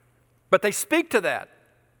 But they speak to that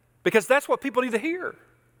because that's what people need to hear.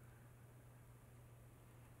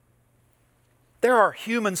 There are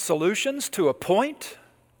human solutions to a point.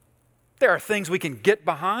 There are things we can get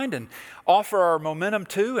behind and offer our momentum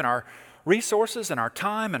to and our resources and our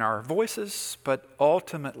time and our voices. But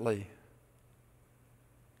ultimately,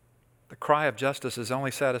 the cry of justice is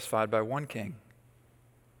only satisfied by one king.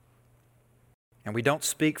 And we don't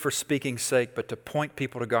speak for speaking's sake, but to point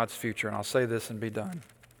people to God's future. And I'll say this and be done.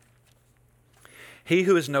 He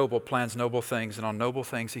who is noble plans noble things, and on noble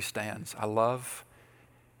things he stands. I love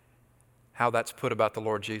how that's put about the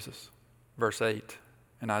Lord Jesus. Verse 8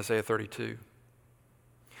 in Isaiah 32.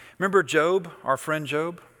 Remember Job, our friend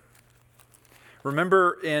Job?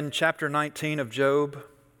 Remember in chapter 19 of Job,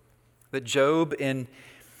 that Job at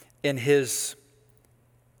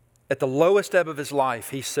the lowest ebb of his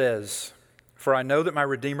life, he says, "For I know that my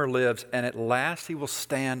Redeemer lives, and at last he will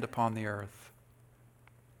stand upon the earth."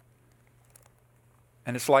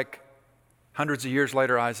 And it's like Hundreds of years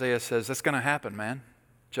later, Isaiah says, that's going to happen, man.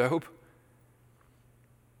 Job.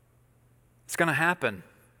 It's going to happen.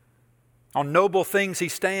 On noble things he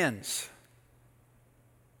stands.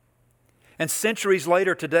 And centuries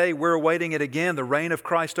later today, we're awaiting it again, the reign of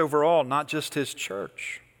Christ over all, not just his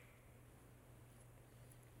church.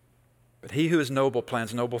 But he who is noble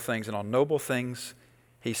plans noble things, and on noble things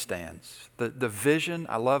he stands. The vision,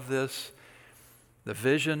 I love this, the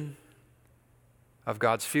vision of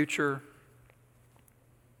God's future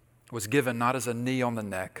was given not as a knee on the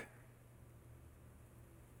neck,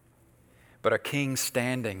 but a king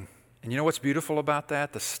standing. And you know what's beautiful about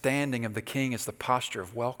that? The standing of the king is the posture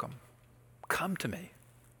of welcome. Come to me.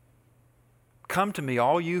 Come to me,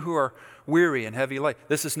 all you who are weary and heavy laden.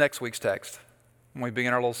 This is next week's text when we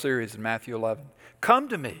begin our little series in Matthew 11. Come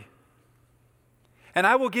to me, and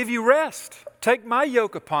I will give you rest. Take my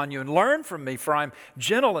yoke upon you and learn from me, for I am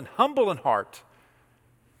gentle and humble in heart.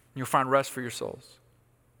 And you'll find rest for your souls.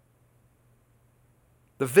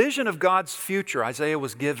 The vision of God's future Isaiah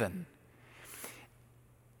was given.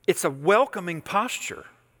 It's a welcoming posture.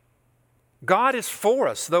 God is for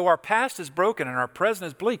us. Though our past is broken and our present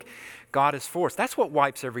is bleak, God is for us. That's what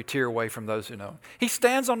wipes every tear away from those who know. He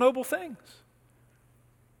stands on noble things.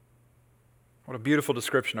 What a beautiful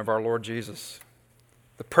description of our Lord Jesus.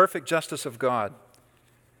 The perfect justice of God,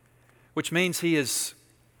 which means he is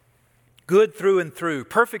good through and through,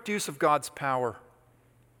 perfect use of God's power,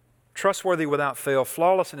 trustworthy without fail,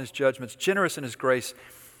 flawless in his judgments, generous in his grace.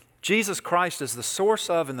 Jesus Christ is the source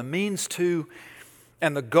of and the means to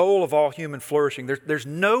and the goal of all human flourishing. There's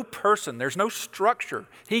no person, there's no structure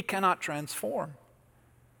he cannot transform.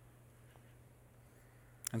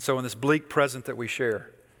 And so in this bleak present that we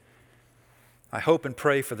share, I hope and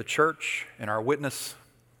pray for the church and our witness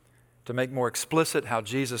to make more explicit how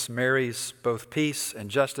Jesus marries both peace and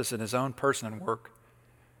justice in his own person and work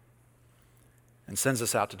and sends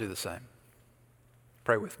us out to do the same.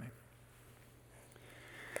 Pray with me.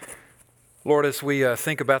 Lord, as we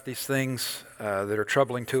think about these things that are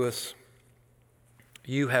troubling to us,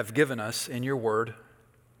 you have given us in your word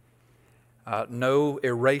no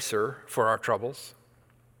eraser for our troubles,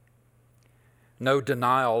 no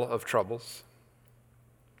denial of troubles.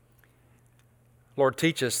 Lord,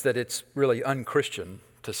 teach us that it's really unchristian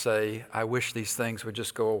to say, I wish these things would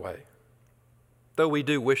just go away, though we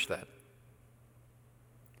do wish that.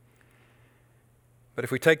 But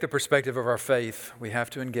if we take the perspective of our faith, we have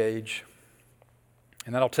to engage.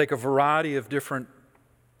 And that'll take a variety of different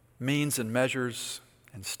means and measures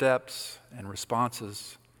and steps and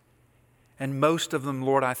responses. And most of them,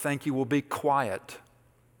 Lord, I thank you will be quiet.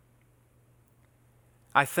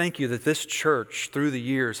 I thank you that this church through the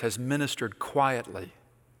years has ministered quietly,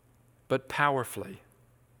 but powerfully.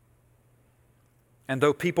 And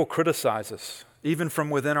though people criticize us, even from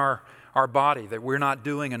within our body, that we're not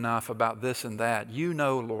doing enough about this and that, you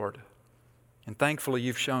know, Lord, and thankfully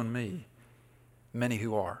you've shown me many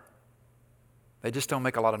who are. They just don't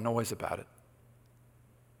make a lot of noise about it.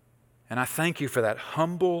 And I thank you for that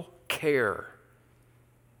humble care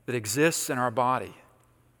that exists in our body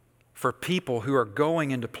for people who are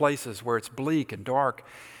going into places where it's bleak and dark,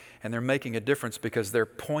 and they're making a difference because they're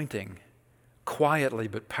pointing quietly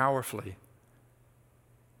but powerfully.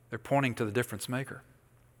 They're pointing to the difference maker.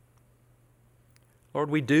 Lord,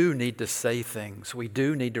 we do need to say things. We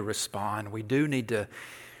do need to respond. We do need to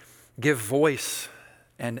give voice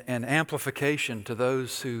and amplification to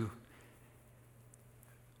those who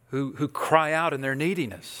cry out in their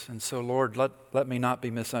neediness. And so, Lord, let me not be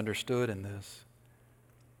misunderstood in this.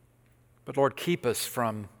 But Lord, keep us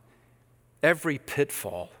from every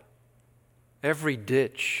pitfall, every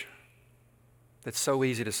ditch that's so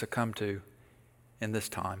easy to succumb to in this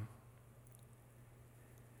time.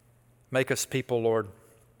 Make us people, Lord,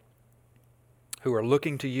 who are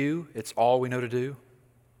looking to you. It's all we know to do.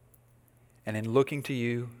 And in looking to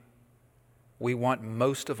you, we want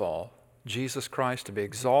most of all Jesus Christ to be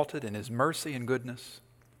exalted in his mercy and goodness,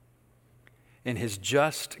 in his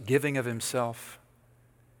just giving of himself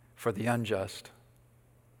for the unjust.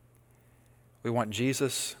 We want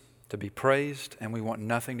Jesus to be praised, and we want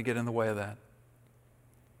nothing to get in the way of that.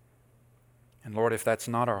 And Lord, if that's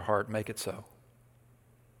not our heart, make it so.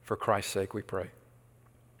 For Christ's sake, we pray.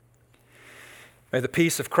 May the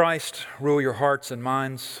peace of Christ rule your hearts and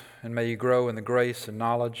minds, and may you grow in the grace and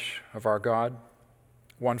knowledge of our God,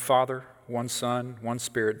 one Father, one Son, one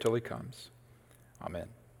Spirit, till he comes. Amen.